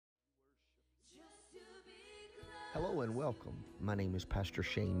Hello and welcome. My name is Pastor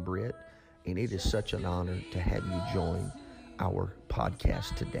Shane Britt, and it is such an honor to have you join our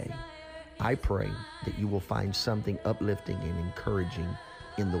podcast today. I pray that you will find something uplifting and encouraging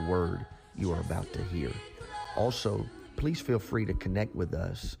in the word you are about to hear. Also, please feel free to connect with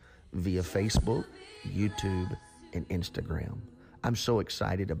us via Facebook, YouTube, and Instagram. I'm so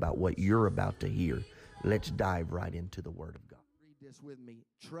excited about what you're about to hear. Let's dive right into the Word of God. Read this with me.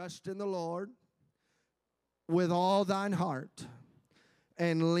 Trust in the Lord with all thine heart,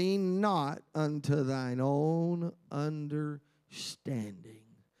 and lean not unto thine own understanding.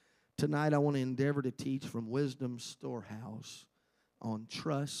 Tonight I want to endeavor to teach from Wisdom's Storehouse on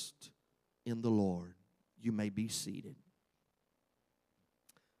trust in the Lord. You may be seated.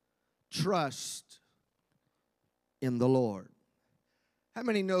 Trust in the Lord. How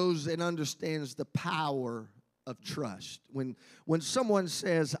many knows and understands the power of trust? When someone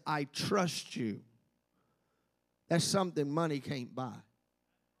says, I trust you, that's something money can't buy.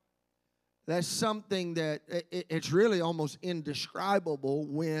 That's something that it's really almost indescribable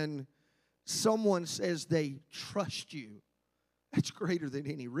when someone says they trust you. That's greater than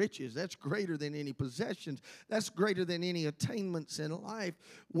any riches. That's greater than any possessions. That's greater than any attainments in life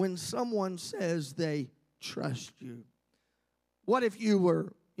when someone says they trust you. What if you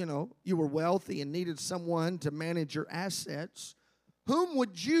were wealthy and needed someone to manage your assets? Whom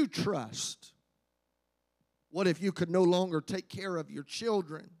would you trust? What if you could no longer take care of your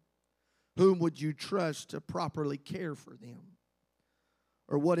children? Whom would you trust to properly care for them?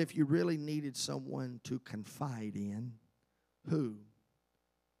 Or what if you really needed someone to confide in? Who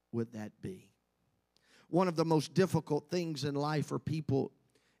would that be? One of the most difficult things in life for people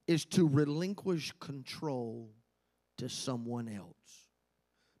is to relinquish control to someone else.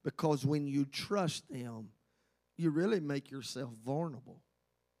 Because when you trust them, you really make yourself vulnerable.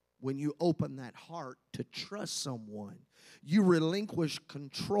 When you open that heart to trust someone, you relinquish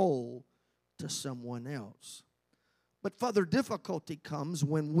control to someone else. But further difficulty comes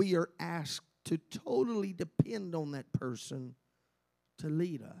when we are asked to totally depend on that person to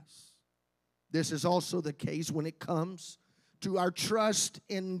lead us. This is also the case when it comes to our trust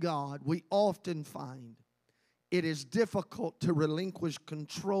in God. We often find it is difficult to relinquish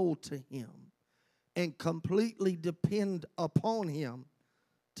control to Him and completely depend upon Him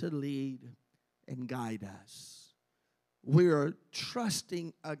to lead and guide us. We are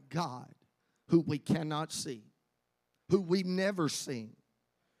trusting a God who we cannot see, who we've never seen.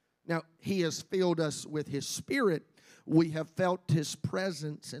 Now, He has filled us with His Spirit. We have felt His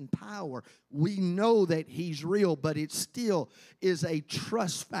presence and power. We know that He's real, but it still is a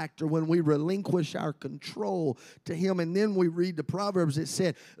trust factor when we relinquish our control to Him. And then we read the Proverbs that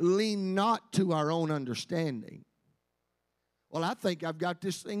said, lean not to our own understanding. Well, I think I've got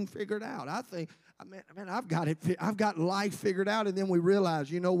this thing figured out. I've got life figured out. And then we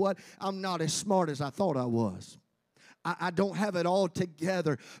realize, you know what? I'm not as smart as I thought I was. I don't have it all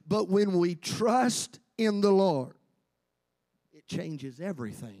together. But when we trust in the Lord, it changes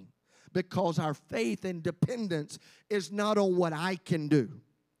everything. Because our faith and dependence is not on what I can do.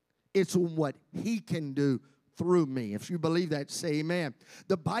 It's on what He can do through me. If you believe that, say amen.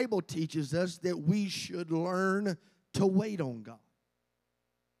 The Bible teaches us that we should learn to wait on God.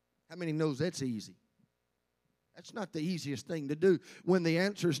 How many knows that's easy? That's not the easiest thing to do when the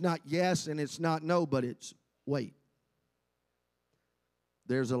answer is not yes and it's not no, but it's wait.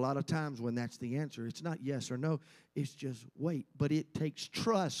 There's a lot of times when that's the answer. It's not yes or no, it's just wait. But it takes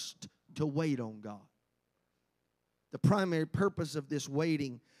trust to wait on God. The primary purpose of this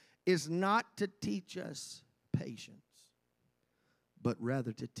waiting is not to teach us patience, but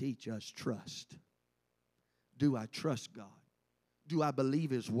rather to teach us trust. Do I trust God? Do I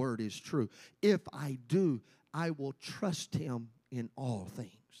believe His word is true? If I do, I will trust Him in all things.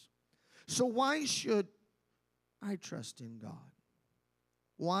 So why should I trust in God?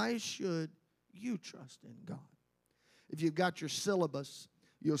 Why should you trust in God? If you've got your syllabus,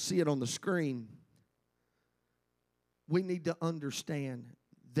 you'll see it on the screen. We need to understand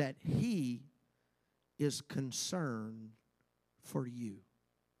that He is concerned for you.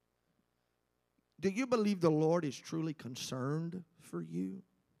 Do you believe the Lord is truly concerned for you?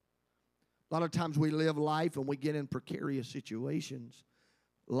 A lot of times we live life and we get in precarious situations.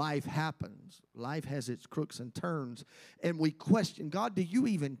 Life happens. Life has its crooks and turns. And we question, God, do you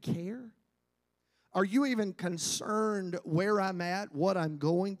even care? Are you even concerned where I'm at, what I'm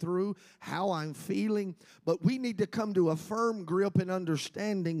going through, how I'm feeling? But we need to come to a firm grip and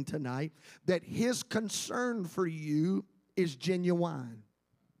understanding tonight that His concern for you is genuine.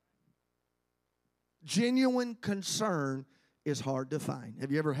 Genuine concern is hard to find.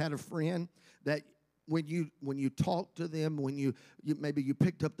 Have you ever had a friend that when you talk to them, when you maybe you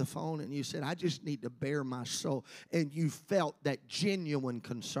picked up the phone and you said, I just need to bare my soul, and you felt that genuine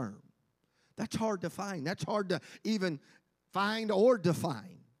concern. That's hard to find. That's hard to even find or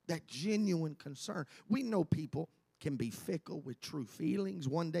define, that genuine concern. We know people can be fickle with true feelings.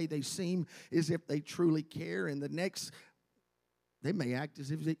 One day they seem as if they truly care, and the next they may act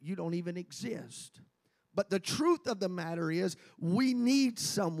as if you don't even exist. But the truth of the matter is, we need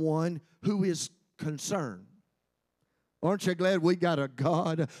someone who is concerned. Aren't you glad we got a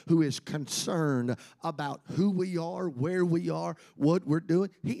God who is concerned about who we are, where we are, what we're doing?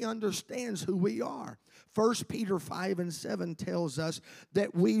 He understands who we are. 1 Peter 5:7 tells us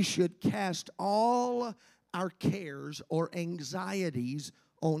that we should cast all our cares or anxieties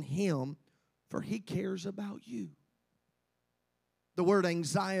on Him, for He cares about you. The word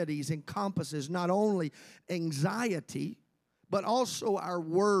anxieties encompasses not only anxiety, but also our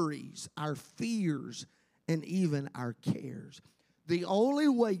worries, our fears, and even our cares. The only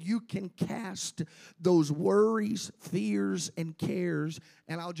way you can cast those worries, fears, and cares,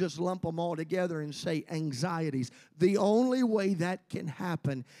 and I'll just lump them all together and say anxieties, the only way that can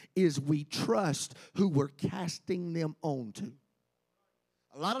happen is we trust who we're casting them on to.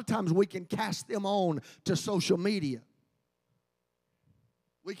 A lot of times we can cast them on to social media.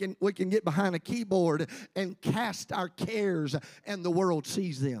 We can get behind a keyboard and cast our cares, and the world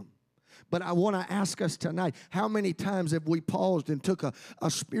sees them. But I want to ask us tonight, how many times have we paused and took a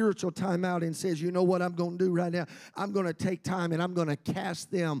spiritual time out and says, you know what I'm going to do right now? I'm going to take time and I'm going to cast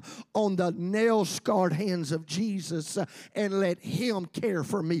them on the nail-scarred hands of Jesus and let Him care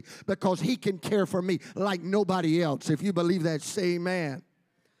for me, because He can care for me like nobody else. If you believe that, say amen.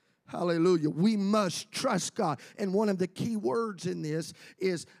 Hallelujah. We must trust God. And one of the key words in this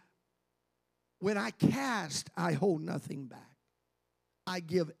is, when I cast, I hold nothing back. I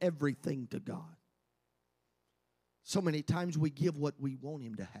give everything to God. So many times we give what we want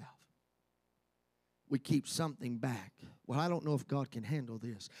Him to have. We keep something back. Well, I don't know if God can handle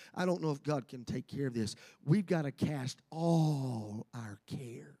this. I don't know if God can take care of this. We've got to cast all our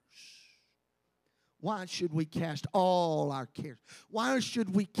cares. Why should we cast all our cares? Why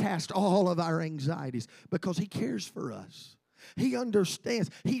should we cast all of our anxieties? Because He cares for us. He understands.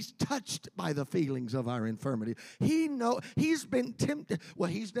 He's touched by the feelings of our infirmity. He's been tempted.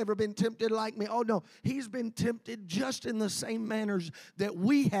 Well, He's never been tempted like me. Oh, no. He's been tempted just in the same manners that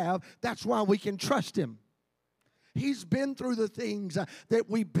we have. That's why we can trust Him. He's been through the things that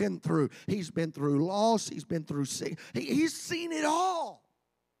we've been through. He's been through loss. He's been through sin. He's seen it all.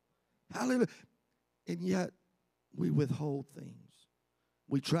 Hallelujah. And yet, we withhold things.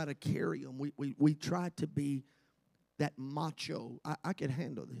 We try to carry them. We try to be that macho. I can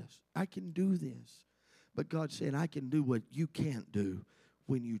handle this. I can do this. But God said, I can do what you can't do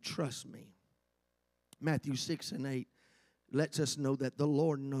when you trust me. Matthew 6:8 lets us know that the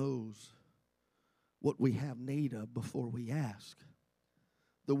Lord knows what we have need of before we ask.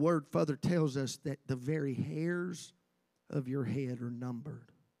 The word further tells us that the very hairs of your head are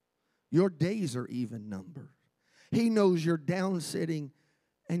numbered. Your days are even numbered. He knows your downsitting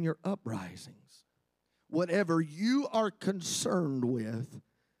and your uprisings. Whatever you are concerned with,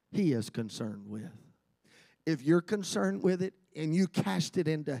 He is concerned with. If you're concerned with it and you cast it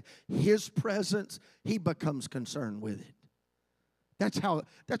into His presence, He becomes concerned with it. That's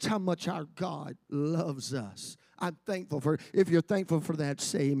how much our God loves us. I'm thankful for it. If you're thankful for that,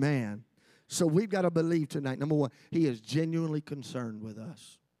 say amen. So we've got to believe tonight. Number one, He is genuinely concerned with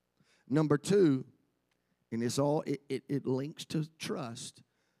us. Number two, and it links to trust.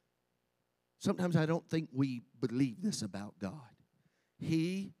 Sometimes I don't think we believe this about God.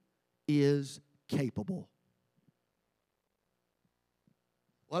 He is capable.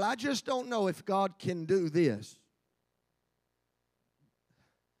 Well, I just don't know if God can do this.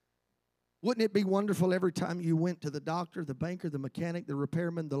 Wouldn't it be wonderful every time you went to the doctor, the banker, the mechanic, the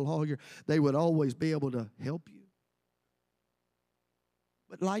repairman, the lawyer, they would always be able to help you?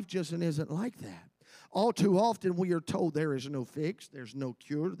 But life just isn't like that. All too often we are told there is no fix, there's no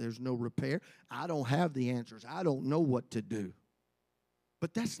cure, there's no repair. I don't have the answers. I don't know what to do.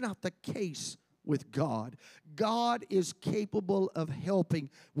 But that's not the case with God. God is capable of helping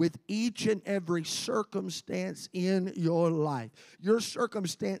with each and every circumstance in your life. Your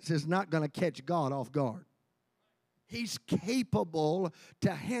circumstance is not going to catch God off guard. He's capable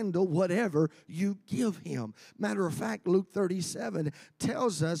to handle whatever you give Him. Matter of fact, Luke 37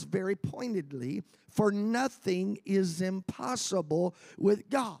 tells us very pointedly, for nothing is impossible with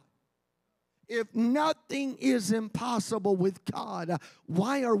God. If nothing is impossible with God,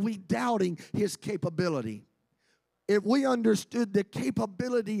 why are we doubting His capability? if we understood the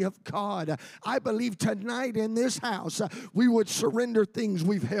capability of God, I believe tonight in this house, we would surrender things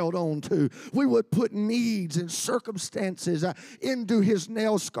we've held on to. We would put needs and circumstances into His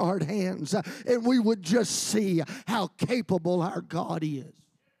nail-scarred hands, and we would just see how capable our God is.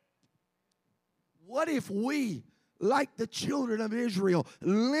 What if we, like the children of Israel,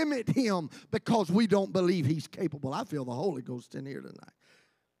 limit Him because we don't believe He's capable? I feel the Holy Ghost in here tonight.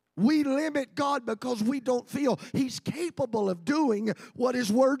 We limit God because we don't feel He's capable of doing what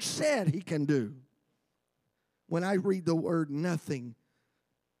His Word said He can do. When I read the word nothing,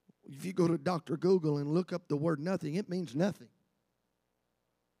 if you go to Dr. Google and look up the word nothing, it means nothing.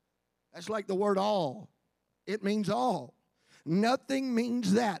 That's like the word all. It means all. Nothing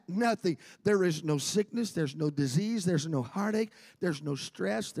means that. Nothing. There is no sickness. There's no disease. There's no heartache. There's no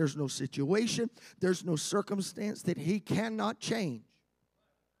stress. There's no situation. There's no circumstance that He cannot change.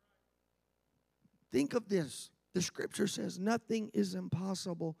 Think of this. The Scripture says nothing is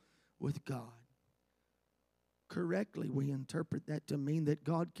impossible with God. Correctly, we interpret that to mean that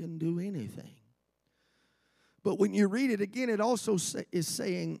God can do anything. But when you read it again, it also is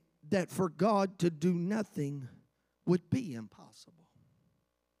saying that for God to do nothing would be impossible.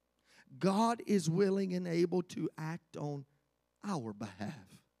 God is willing and able to act on our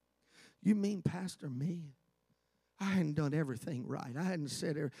behalf. You mean, Pastor, me? I hadn't done everything right. I hadn't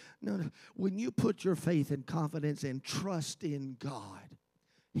said everything. No. When you put your faith and confidence and trust in God,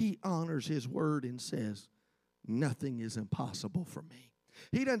 He honors His word and says, nothing is impossible for me.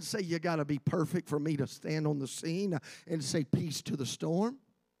 He doesn't say you got to be perfect for me to stand on the scene and say peace to the storm.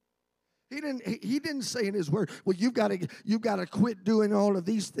 He didn't say in His word, well, you've got to quit doing all of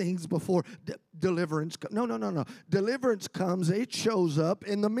these things before deliverance comes. No. Deliverance comes, it shows up,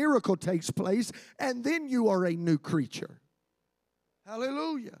 and the miracle takes place, and then you are a new creature.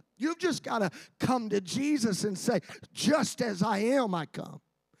 Hallelujah. You've just got to come to Jesus and say, just as I am, I come.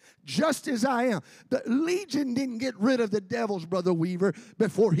 Just as I am. The Legion didn't get rid of the devils, Brother Weaver,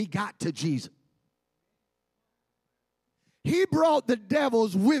 before he got to Jesus. He brought the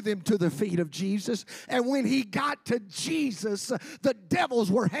devils with him to the feet of Jesus. And when he got to Jesus, the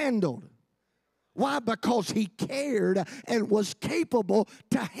devils were handled. Why? Because he cared and was capable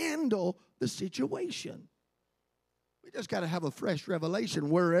to handle the situation. We just got to have a fresh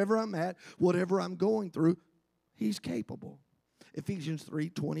revelation. Wherever I'm at, whatever I'm going through, He's capable. Ephesians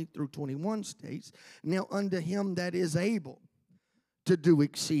 3:20-21 states, now unto Him that is able to do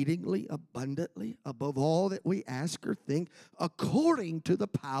exceedingly abundantly above all that we ask or think, according to the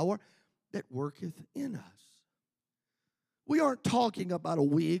power that worketh in us. We aren't talking about a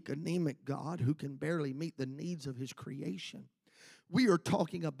weak, anemic God who can barely meet the needs of His creation. We are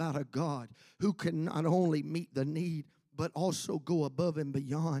talking about a God who can not only meet the need, but also go above and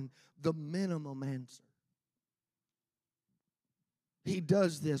beyond the minimum answer. He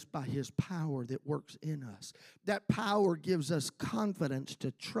does this by His power that works in us. That power gives us confidence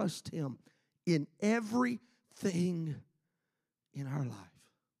to trust Him in everything in our life.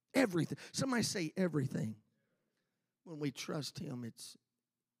 Everything. Somebody say everything. When we trust Him, it's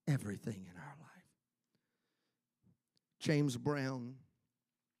everything in our life. James Brown,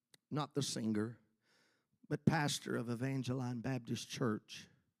 not the singer, but pastor of Evangeline Baptist Church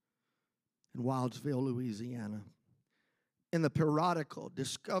in Wildsville, Louisiana, in the periodical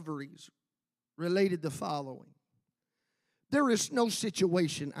Discoveries, related the following. There is no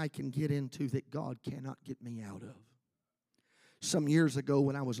situation I can get into that God cannot get me out of. Some years ago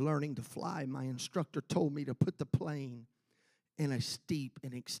when I was learning to fly, my instructor told me to put the plane in a steep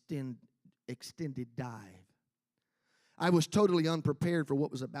and extended dive. I was totally unprepared for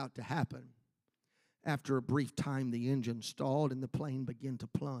what was about to happen. After a brief time, the engine stalled and the plane began to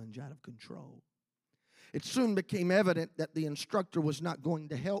plunge out of control. It soon became evident that the instructor was not going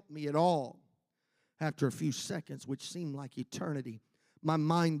to help me at all. After a few seconds, which seemed like eternity, my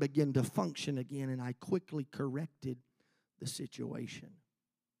mind began to function again, and I quickly corrected the situation.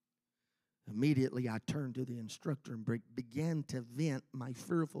 Immediately, I turned to the instructor and began to vent my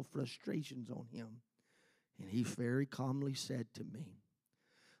fearful frustrations on him. And he very calmly said to me,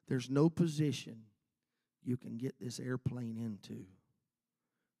 there's no position you can get this airplane into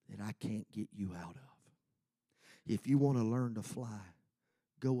that I can't get you out of. If you want to learn to fly,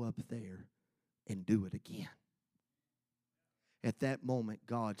 go up there and do it again. At that moment,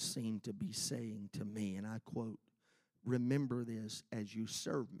 God seemed to be saying to me, and I quote, remember this as you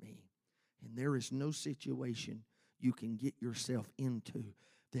serve me, and there is no situation you can get yourself into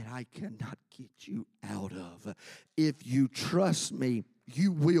that I cannot get you out of. If you trust me,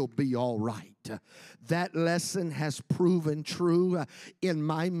 you will be all right. That lesson has proven true in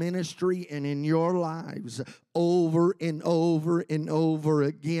my ministry and in your lives over and over and over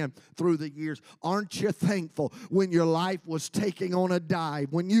again through the years. Aren't you thankful when your life was taking on a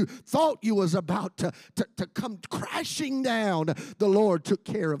dive, when you thought you was about to come crashing down, the Lord took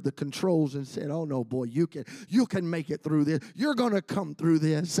care of the controls and said, oh no, boy, you can make it through this. You're going to come through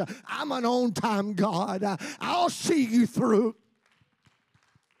this. I'm an on-time God. I'll see you through.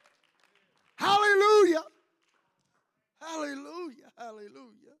 Hallelujah. Hallelujah.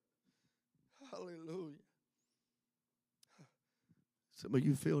 Hallelujah. Hallelujah. Some of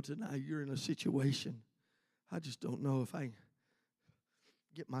you feel tonight you're in a situation I just don't know if I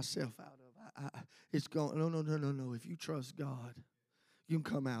get myself out of. It's going, no. If you trust God, you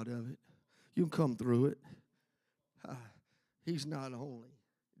can come out of it. You can come through it. He's not only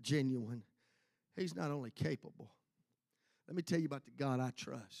genuine, He's not only capable. Let me tell you about the God I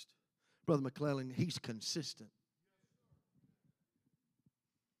trust. Brother McClellan, He's consistent.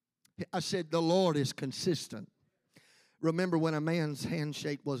 I said the Lord is consistent. Remember when a man's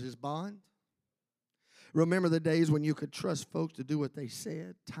handshake was his bond? Remember the days when you could trust folks to do what they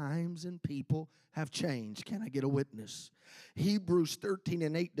said? Times and people have changed. Can I get a witness? Hebrews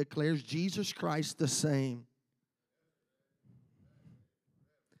 13:8 declares Jesus Christ the same.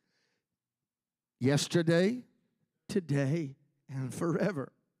 Yesterday, today, and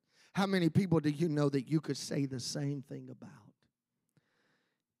forever. How many people do you know that you could say the same thing about?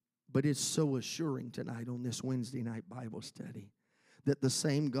 But it's so assuring tonight on this Wednesday night Bible study that the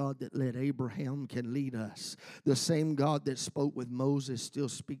same God that led Abraham can lead us. The same God that spoke with Moses still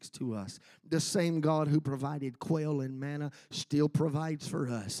speaks to us. The same God who provided quail and manna still provides for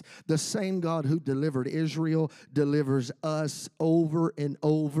us. The same God who delivered Israel delivers us over and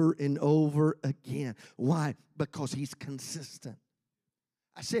over and over again. Why? Because He's consistent.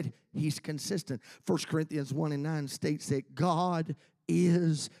 I said He's consistent. 1 Corinthians 1:9 states that God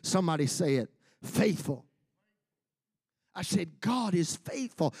is, somebody say it, faithful. I said God is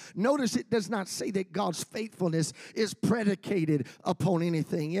faithful. Notice it does not say that God's faithfulness is predicated upon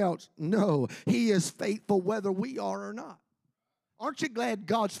anything else. No, He is faithful whether we are or not. Aren't you glad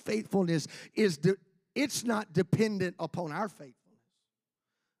God's faithfulness it's not dependent upon our faithfulness?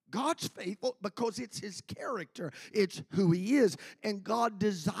 God's faithful because it's His character. It's who He is. And God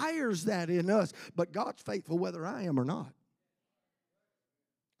desires that in us. But God's faithful whether I am or not.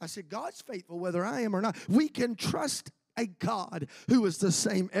 I said, God's faithful whether I am or not. We can trust a God who is the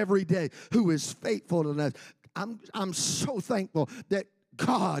same every day, who is faithful to us. I'm so thankful that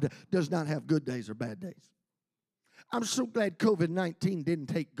God does not have good days or bad days. I'm so glad COVID-19 didn't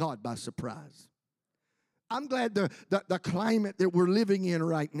take God by surprise. I'm glad the climate that we're living in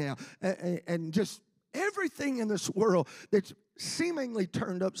right now and just everything in this world that's seemingly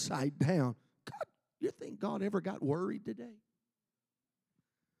turned upside down. God, you think God ever got worried today?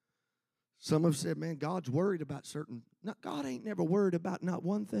 Some have said, man, God's worried about certain. No, God ain't never worried about not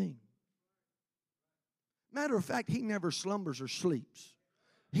one thing. Matter of fact, He never slumbers or sleeps.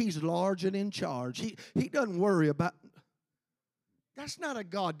 He's large and in charge. He doesn't worry about. That's not a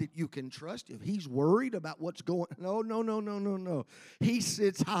God that you can trust. If He's worried about what's going on, no. He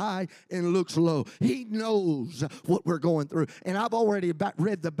sits high and looks low. He knows what we're going through. And I've already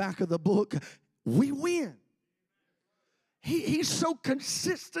read the back of the book. We win. He's so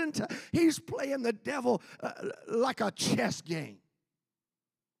consistent. He's playing the devil like a chess game.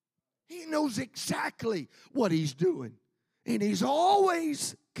 He knows exactly what he's doing. And He's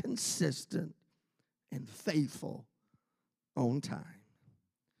always consistent and faithful on time.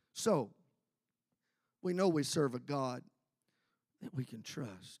 So, we know we serve a God that we can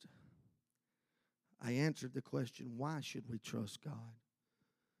trust. I answered the question, why should we trust God?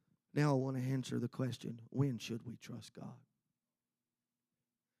 Now I want to answer the question, when should we trust God?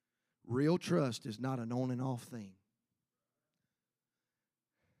 Real trust is not an on and off thing.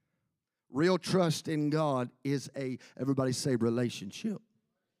 Real trust in God is everybody say relationship,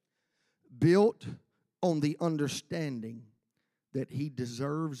 built on the understanding that He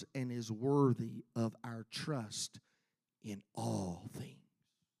deserves and is worthy of our trust in all things.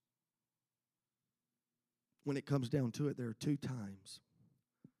 When it comes down to it, there are two times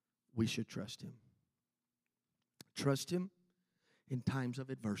we should trust Him. Trust Him in times of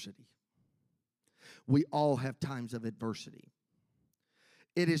adversity. We all have times of adversity.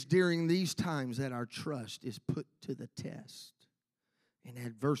 It is during these times that our trust is put to the test. And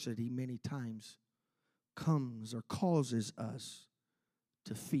adversity many times comes or causes us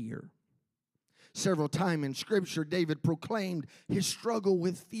to fear. Several times in Scripture, David proclaimed his struggle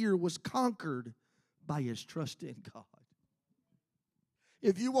with fear was conquered by his trust in God.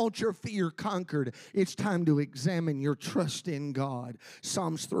 If you want your fear conquered, it's time to examine your trust in God.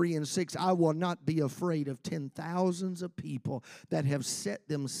 Psalms 3 and 6, I will not be afraid of 10,000s of people that have set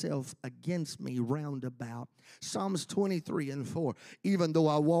themselves against me round about. Psalms 23 and 4, even though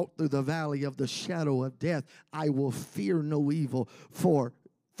I walk through the valley of the shadow of death, I will fear no evil, for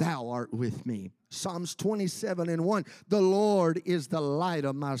thou art with me. Psalms 27 and 1, the Lord is the light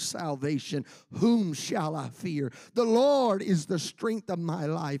of my salvation. Whom shall I fear? The Lord is the strength of my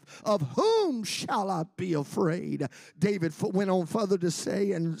life. Of whom shall I be afraid? David went on further to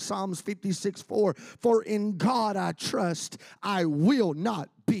say in Psalms 56, 4, for in God I trust, I will not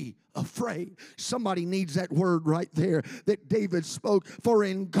be afraid. Somebody needs that word right there that David spoke. For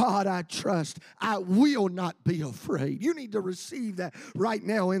in God I trust, I will not be afraid. You need to receive that right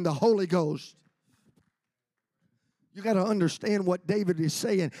now in the Holy Ghost. You got to understand what David is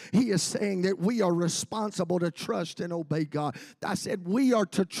saying. He is saying that we are responsible to trust and obey God. I said we are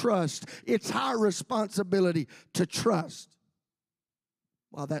to trust. It's our responsibility to trust.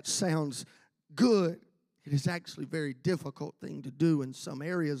 While that sounds good, it is actually a very difficult thing to do in some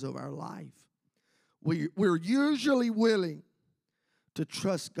areas of our life. We're usually willing to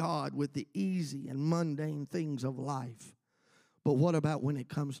trust God with the easy and mundane things of life. But what about when it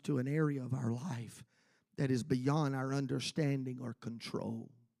comes to an area of our life that is beyond our understanding or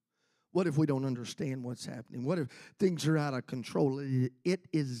control? What if we don't understand what's happening? What if things are out of control? It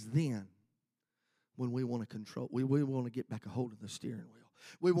is then when we want to control. We want to get back a hold of the steering wheel.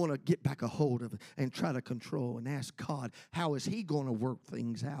 We want to get back a hold of it and try to control and ask God, how is He going to work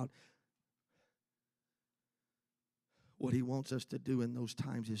things out? What He wants us to do in those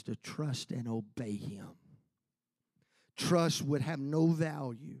times is to trust and obey Him. Trust would have no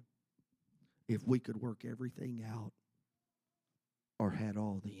value if we could work everything out or had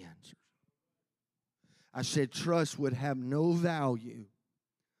all the answers. I said trust would have no value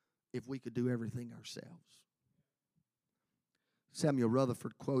if we could do everything ourselves. Samuel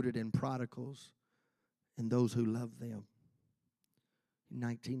Rutherford quoted in Prodigals and Those Who Love Them in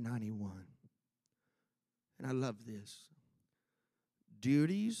 1991. And I love this.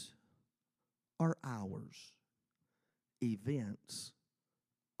 Duties are ours. Events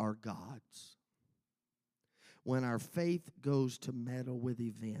are God's. When our faith goes to meddle with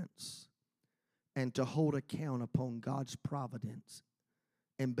events and to hold account upon God's providence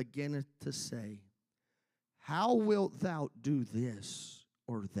and beginneth to say, how wilt thou do this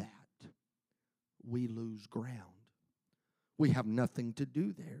or that? We lose ground. We have nothing to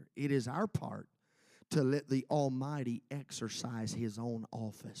do there. It is our part to let the Almighty exercise His own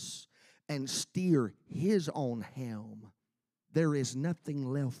office and steer His own helm. There is nothing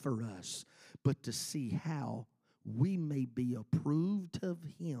left for us but to see how we may be approved of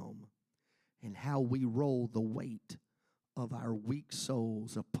Him and how we roll the weight of our weak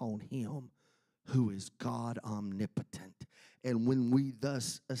souls upon Him who is God omnipotent. And when we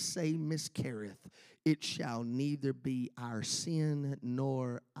thus say miscareth, it shall neither be our sin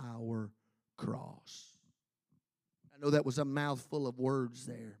nor our cross. I know that was a mouthful of words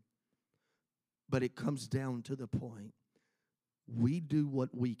there, but it comes down to the point. We do what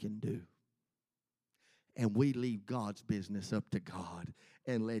we can do, and we leave God's business up to God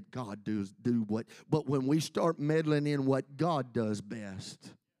and let God do what. But when we start meddling in what God does best,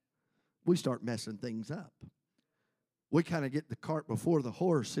 we start messing things up. We kind of get the cart before the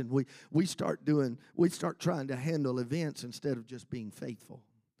horse, and we start trying to handle events instead of just being faithful,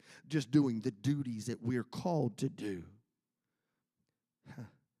 just doing the duties that we're called to do.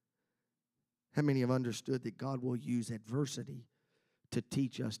 How many have understood that God will use adversity to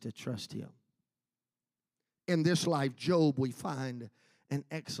teach us to trust Him? In this life, Job, we find an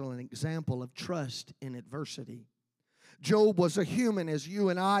excellent example of trust in adversity. Job was a human as you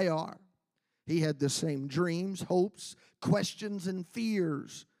and I are. He had the same dreams, hopes, questions, and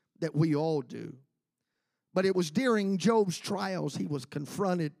fears that we all do. But it was during Job's trials he was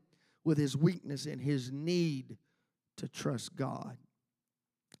confronted with his weakness and his need to trust God.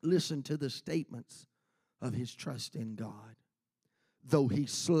 Listen to the statements of his trust in God. Though He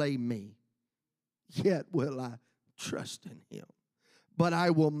slay me, yet will I trust in Him. But I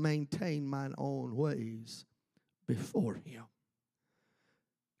will maintain mine own ways before Him.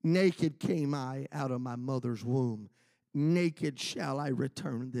 Naked came I out of my mother's womb. Naked shall I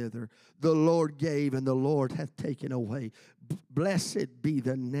return thither. The Lord gave and the Lord hath taken away. Blessed be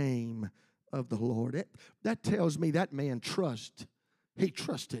the name of the Lord. That tells me that man he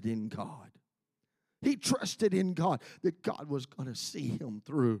trusted in God. He trusted in God, that God was going to see him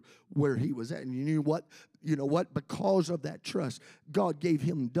through where he was at. And you knew what? You know what? Because of that trust, God gave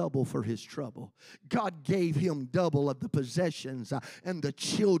him double for his trouble. God gave him double of the possessions and the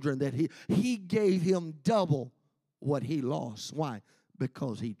children that he gave him double what he lost. Why?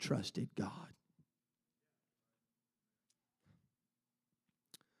 Because he trusted God.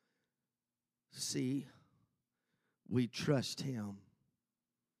 See, we trust him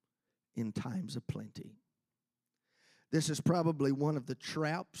in times of plenty. This is probably one of the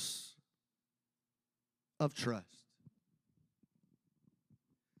traps of trust,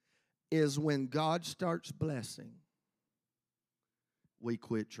 is when God starts blessing, we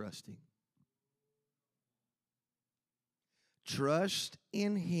quit trusting. Trust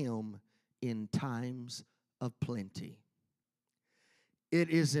in him in times of plenty. It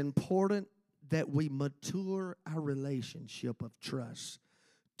is important that we mature our relationship of trust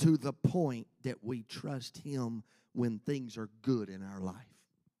to the point that we trust him when things are good in our life.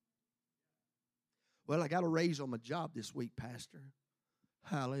 Well, I got a raise on my job this week, Pastor.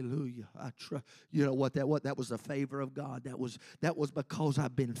 Hallelujah. I trust. You know what? That was a favor of God. That was because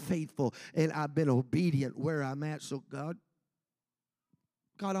I've been faithful and I've been obedient where I'm at. So God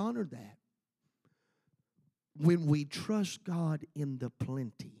honored that. When we trust God in the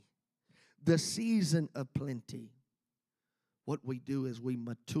plenty, the season of plenty, what we do is we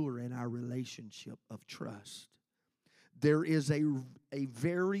mature in our relationship of trust. There is a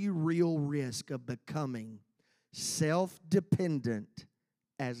very real risk of becoming self-dependent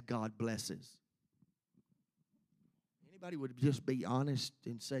as God blesses. Anybody would just be honest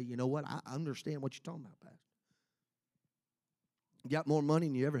and say, you know what, I understand what you're talking about, Pastor. You got more money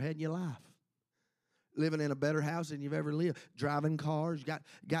than you ever had in your life. Living in a better house than you've ever lived. Driving cars,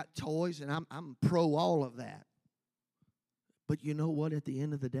 got toys, and I'm pro all of that. But you know what, at the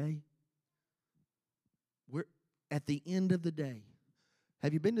end of the day?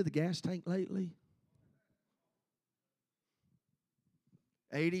 Have you been to the gas tank lately?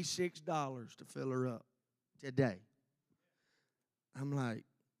 $86 to fill her up today. I'm like,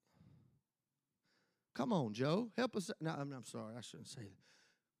 come on, Joe, help us. No, I'm sorry, I shouldn't say that.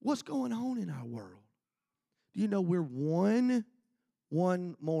 What's going on in our world? Do you know we're one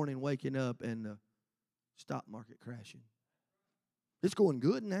morning waking up and the stock market crashing? It's going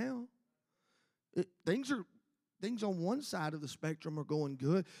good now. Things on one side of the spectrum are going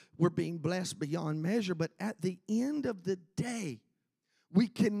good. We're being blessed beyond measure. But at the end of the day, we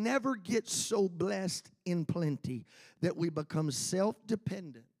can never get so blessed in plenty that we become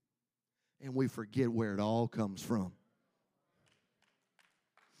self-dependent and we forget where it all comes from.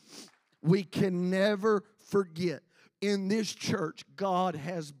 We can never forget. In this church, God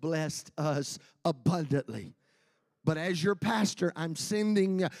has blessed us abundantly. But as your pastor, I'm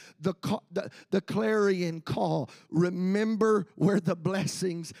sending the clarion call. Remember where the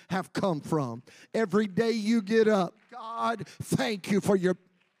blessings have come from. Every day you get up, God, thank you for your...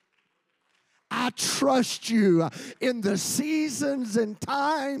 I trust you in the seasons and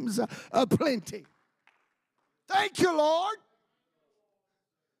times of plenty. Thank you, Lord.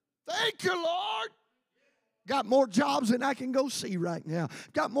 Thank you, Lord. Got more jobs than I can go see right now.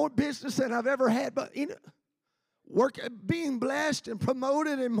 Got more business than I've ever had. But being blessed and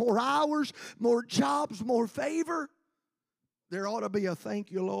promoted and more hours, more jobs, more favor. There ought to be a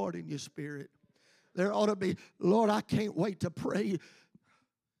thank you, Lord, in your spirit. There ought to be, Lord, I can't wait to pray. And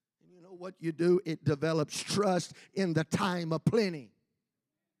you know what you do? It develops trust in the time of plenty.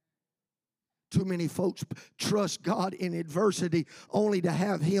 Too many folks trust God in adversity only to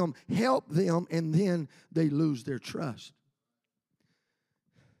have him help them, and then they lose their trust.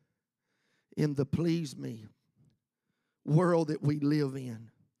 In the please me world that we live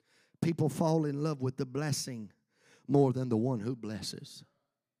in, people fall in love with the blessing more than the one who blesses.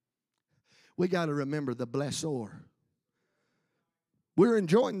 We got to remember the blessor. We're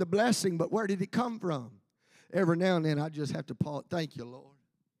enjoying the blessing, but where did it come from? Every now and then I just have to pause. Thank you, Lord.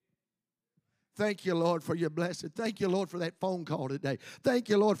 Thank you, Lord, for your blessing. Thank you, Lord, for that phone call today. Thank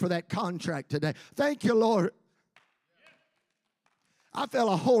you, Lord, for that contract today. Thank you, Lord. I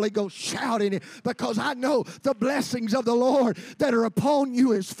felt a Holy Ghost shouting it because I know the blessings of the Lord that are upon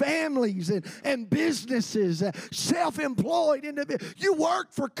you as families and businesses, self-employed individuals. You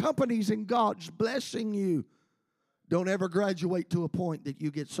work for companies and God's blessing you. Don't ever graduate to a point that you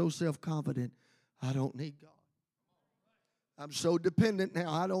get so self-confident, I don't need God. I'm so dependent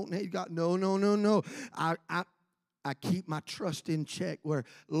now. I don't need God. No. I keep my trust in check where,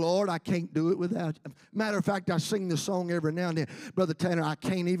 Lord, I can't do it without you. Matter of fact, I sing the song every now and then. Brother Tanner, I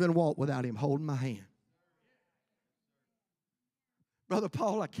can't even walk without him holding my hand. Brother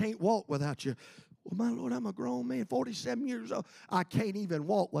Paul, I can't walk without you Well, my Lord, I'm a grown man, 47 years old. I can't even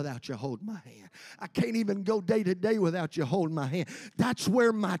walk without you holding my hand. I can't even go day to day without you holding my hand. That's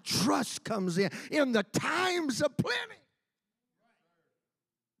where my trust comes in the times of plenty.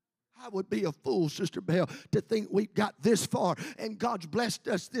 I would be a fool, Sister Bell, to think we got this far and God's blessed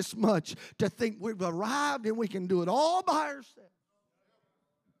us this much, to think we've arrived and we can do it all by ourselves.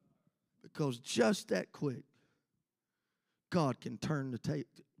 Because just that quick, God can turn the tape.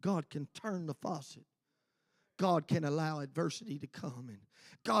 God can turn the faucet. God can allow adversity to come, and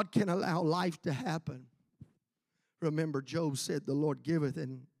God can allow life to happen. Remember, Job said, the Lord giveth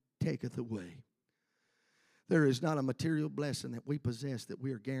and taketh away. There is not a material blessing that we possess that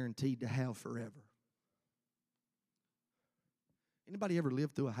we are guaranteed to have forever. Anybody ever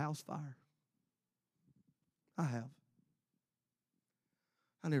lived through a house fire? I have.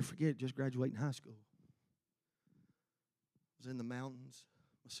 I'll never forget just graduating high school. I was in the mountains.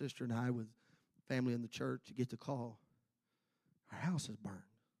 My sister and I with family in the church to get the call. Our house is burned.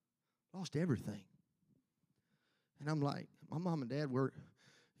 Lost everything. And I'm like, my mom and dad were,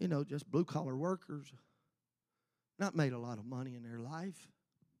 just blue-collar workers. Not made a lot of money in their life.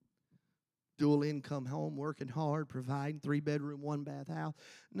 Dual income home, working hard, providing 3-bedroom, 1-bath house.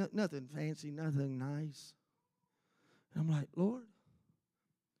 Nothing fancy, nothing nice. And I'm like, Lord,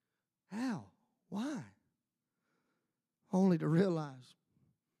 how? Why? Only to realize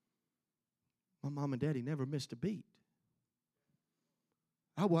my mom and daddy never missed a beat.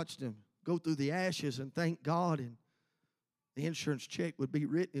 I watched them go through the ashes and thank God, and the insurance check would be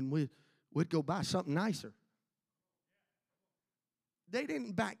written and we'd go buy something nicer. They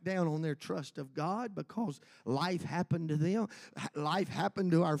didn't back down on their trust of God because life happened to them. Life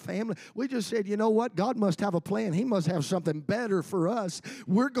happened to our family. We just said, you know what? God must have a plan. He must have something better for us.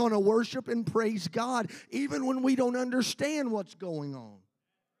 We're going to worship and praise God even when we don't understand what's going on.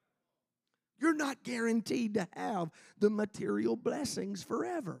 You're not guaranteed to have the material blessings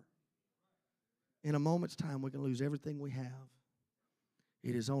forever. In a moment's time, we can lose everything we have.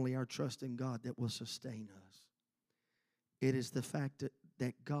 It is only our trust in God that will sustain us. It is the fact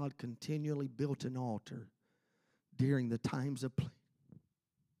that God continually built an altar during the times of plenty.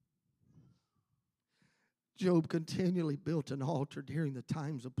 Job continually built an altar during the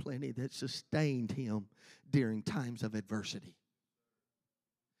times of plenty that sustained him during times of adversity.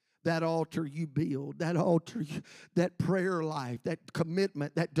 That altar you build, that altar, that prayer life, that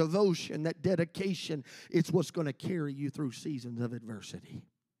commitment, that devotion, that dedication, it's what's going to carry you through seasons of adversity.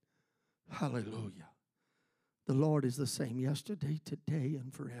 Hallelujah. The Lord is the same yesterday, today,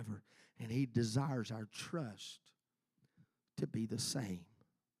 and forever. And He desires our trust to be the same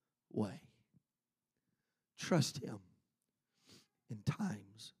way. Trust Him in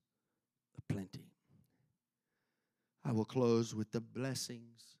times of plenty. I will close with the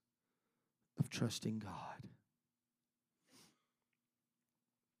blessings of trusting God.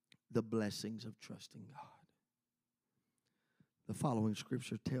 The blessings of trusting God. The following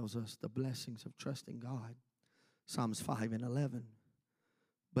scripture tells us the blessings of trusting God. Psalms 5:11.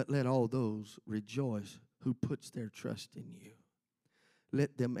 But let all those rejoice who puts their trust in you.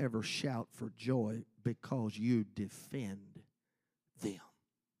 Let them ever shout for joy because you defend them.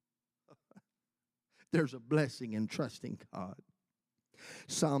 There's a blessing in trusting God.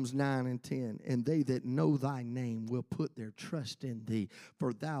 Psalms 9:10. And they that know thy name will put their trust in thee.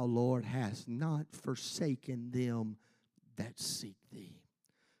 For thou, Lord, hast not forsaken them that seek thee.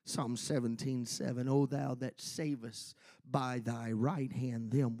 Psalm 17:7. O thou that savest by thy right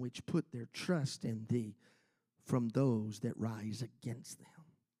hand them which put their trust in thee from those that rise against them.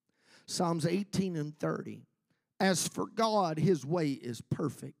 Psalms 18:30. As for God, his way is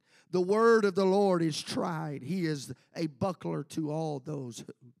perfect. The word of the Lord is tried. He is a buckler to all those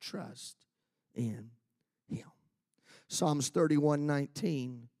who trust in him. Psalms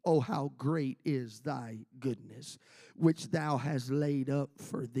 31:19. Oh, how great is thy goodness, which thou hast laid up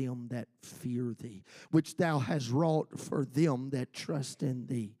for them that fear thee, which thou hast wrought for them that trust in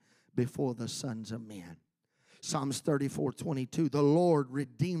thee before the sons of men. Psalms 34:22. The Lord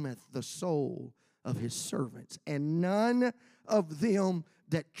redeemeth the soul of his servants, and none of them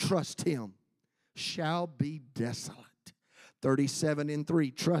that trust him shall be desolate.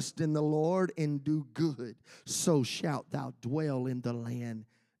 37:3. Trust in the Lord and do good, so shalt thou dwell in the land,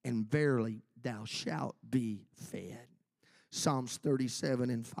 and verily thou shalt be fed. Psalms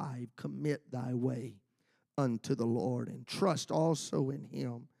 37:5. Commit thy way unto the Lord, and trust also in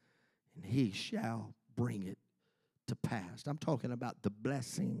him, and he shall bring it to pass. I'm talking about the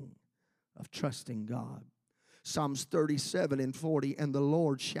blessing of trusting God. Psalms 37:40. And the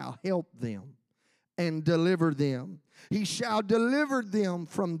Lord shall help them, and deliver them. He shall deliver them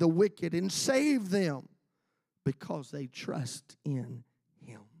from the wicked and save them because they trust in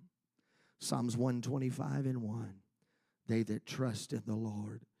him. Psalms 125:1. They that trust in the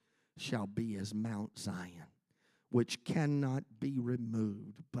Lord shall be as Mount Zion, which cannot be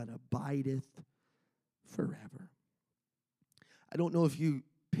removed, but abideth forever. I don't know if you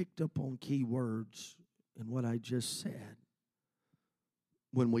picked up on key words in what I just said.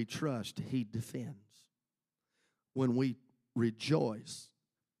 When we trust, he defends. When we rejoice,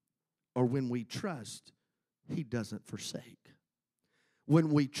 or when we trust, he doesn't forsake.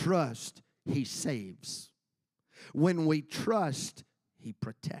 When we trust, he saves. When we trust, he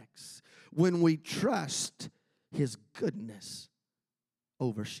protects. When we trust, his goodness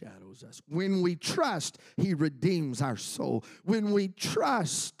overshadows us. When we trust, he redeems our soul. When we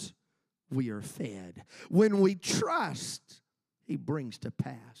trust, we are fed. When we trust, he brings to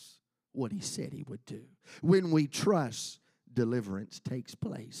pass what he said he would do. When we trust, deliverance takes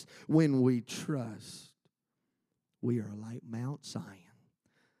place. When we trust, we are like Mount Zion,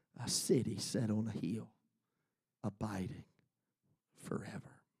 a city set on a hill, abiding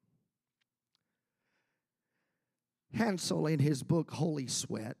forever. Hansel, in his book Holy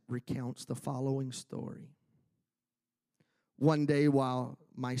Sweat, recounts the following story. One day while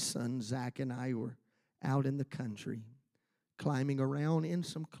my son Zach and I were out in the country, climbing around in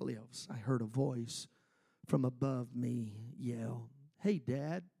some cliffs, I heard a voice from above me yell, "Hey,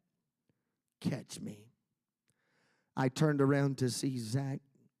 Dad, catch me." I turned around to see Zach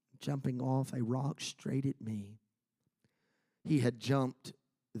jumping off a rock straight at me. He had jumped,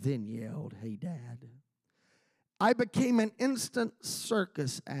 then yelled, "Hey, Dad." I became an instant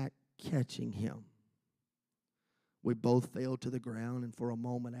circus act catching him. We both fell to the ground, and for a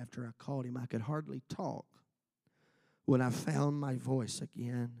moment after I caught him, I could hardly talk. When I found my voice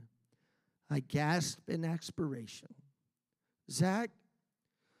again, I gasped in expiration, "Zach,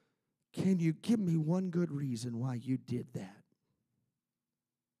 can you give me one good reason why you did that?"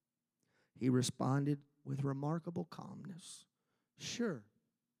 He responded with remarkable calmness, "Sure,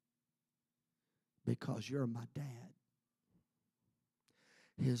 because you're my dad."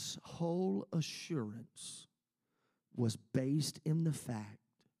 His whole assurance was based in the fact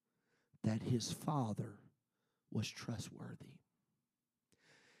that his father was trustworthy.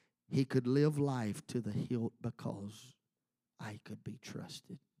 He could live life to the hilt because I could be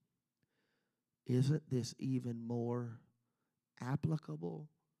trusted. Isn't this even more applicable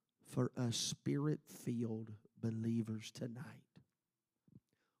for us spirit-filled believers tonight?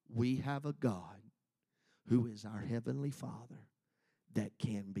 We have a God who is our Heavenly Father that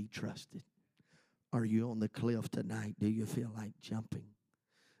can be trusted. Are you on the cliff tonight? Do you feel like jumping?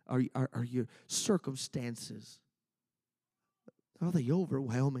 Are your circumstances, are they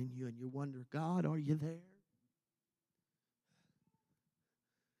overwhelming you and you wonder, God, are you there?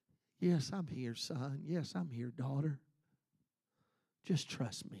 Yes, I'm here, son. Yes, I'm here, daughter. Just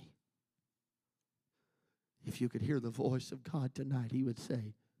trust me. If you could hear the voice of God tonight, he would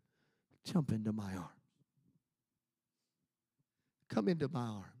say, jump into my arms. Come into my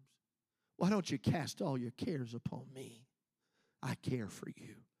arms. Why don't you cast all your cares upon me? I care for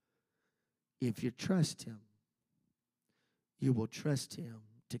you. If you trust him, you will trust him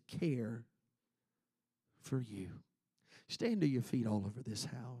to care for you. Stand to your feet all over this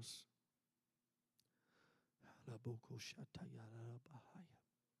house.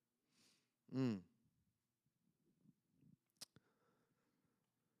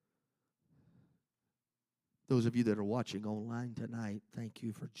 Those of you that are watching online tonight, thank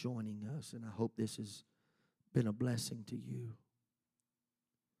you for joining us, and I hope this has been a blessing to you.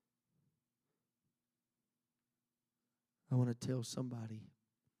 I want to tell somebody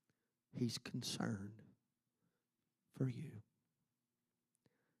he's concerned for you.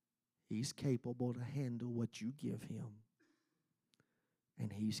 He's capable to handle what you give him,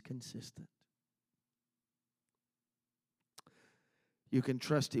 and he's consistent. You can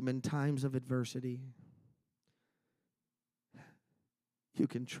trust him in times of adversity. You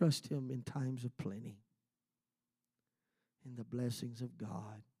can trust him in times of plenty. And the blessings of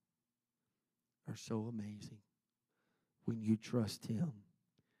God are so amazing. When you trust him,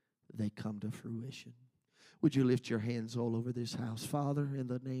 they come to fruition. Would you lift your hands all over this house? Father, in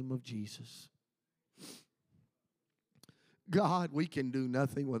the name of Jesus. God, we can do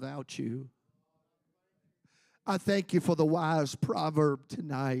nothing without you. I thank you for the wise proverb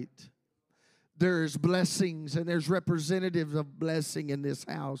tonight. There's blessings and there's representatives of blessing in this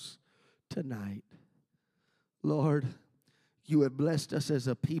house tonight. Lord, you have blessed us as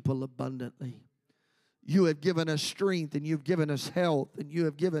a people abundantly. You have given us strength and you've given us health and you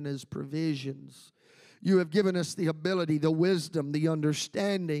have given us provisions. You have given us the ability, the wisdom, the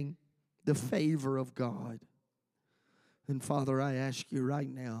understanding, the favor of God. And Father, I ask you right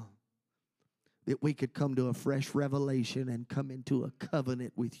now that we could come to a fresh revelation and come into a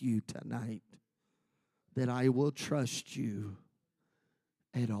covenant with you tonight, that I will trust you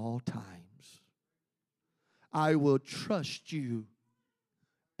at all times. I will trust you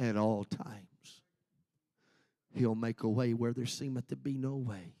at all times. He'll make a way where there seemeth to be no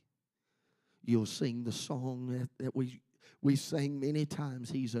way. You'll sing the song that we sang many times.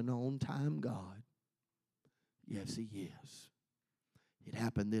 He's an on-time God. Yes, He is. It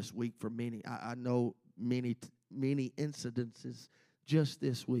happened this week for many. I know many incidences just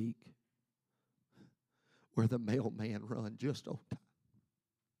this week where the mailman run just on time.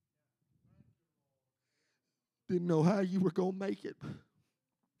 Didn't know how you were going to make it,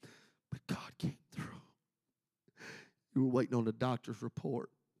 but God came through. You were waiting on the doctor's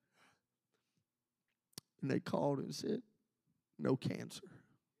report. And they called and said, no cancer.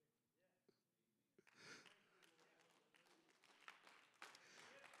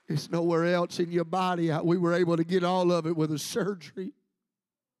 It's nowhere else in your body. We were able to get all of it with a surgery.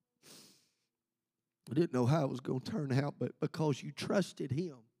 I didn't know how it was going to turn out, but because you trusted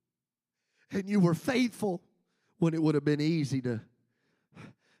Him and you were faithful when it would have been easy to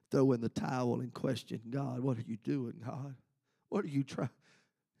throw in the towel and question God. What are you doing, God? What are you trying?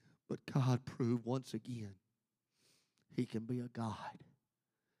 But God proved once again He can be a God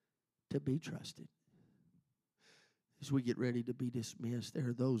to be trusted. As we get ready to be dismissed, there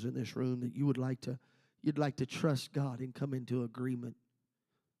are those in this room that you'd like to trust God and come into agreement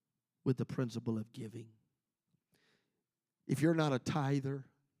with the principle of giving. If you're not a tither,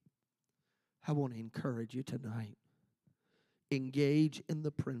 I want to encourage you tonight. Engage in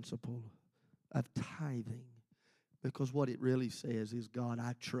the principle of tithing, because what it really says is, God,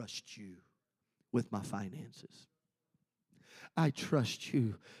 I trust you with my finances. I trust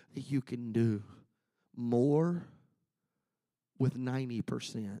you that you can do more with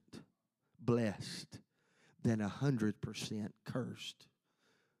 90% blessed than 100% cursed.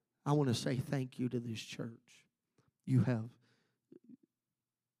 I want to say thank you to this church. You have,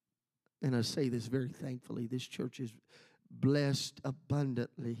 and I say this very thankfully, this church is blessed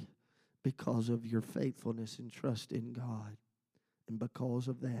abundantly because of your faithfulness and trust in God. And because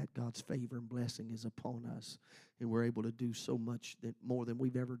of that, God's favor and blessing is upon us. And we're able to do so much more than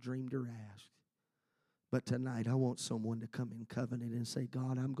we've ever dreamed or asked. But tonight, I want someone to come in covenant and say,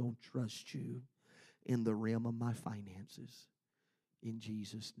 God, I'm going to trust you in the realm of my finances. In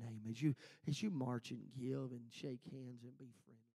Jesus' name. As you march and give and shake hands and be friends.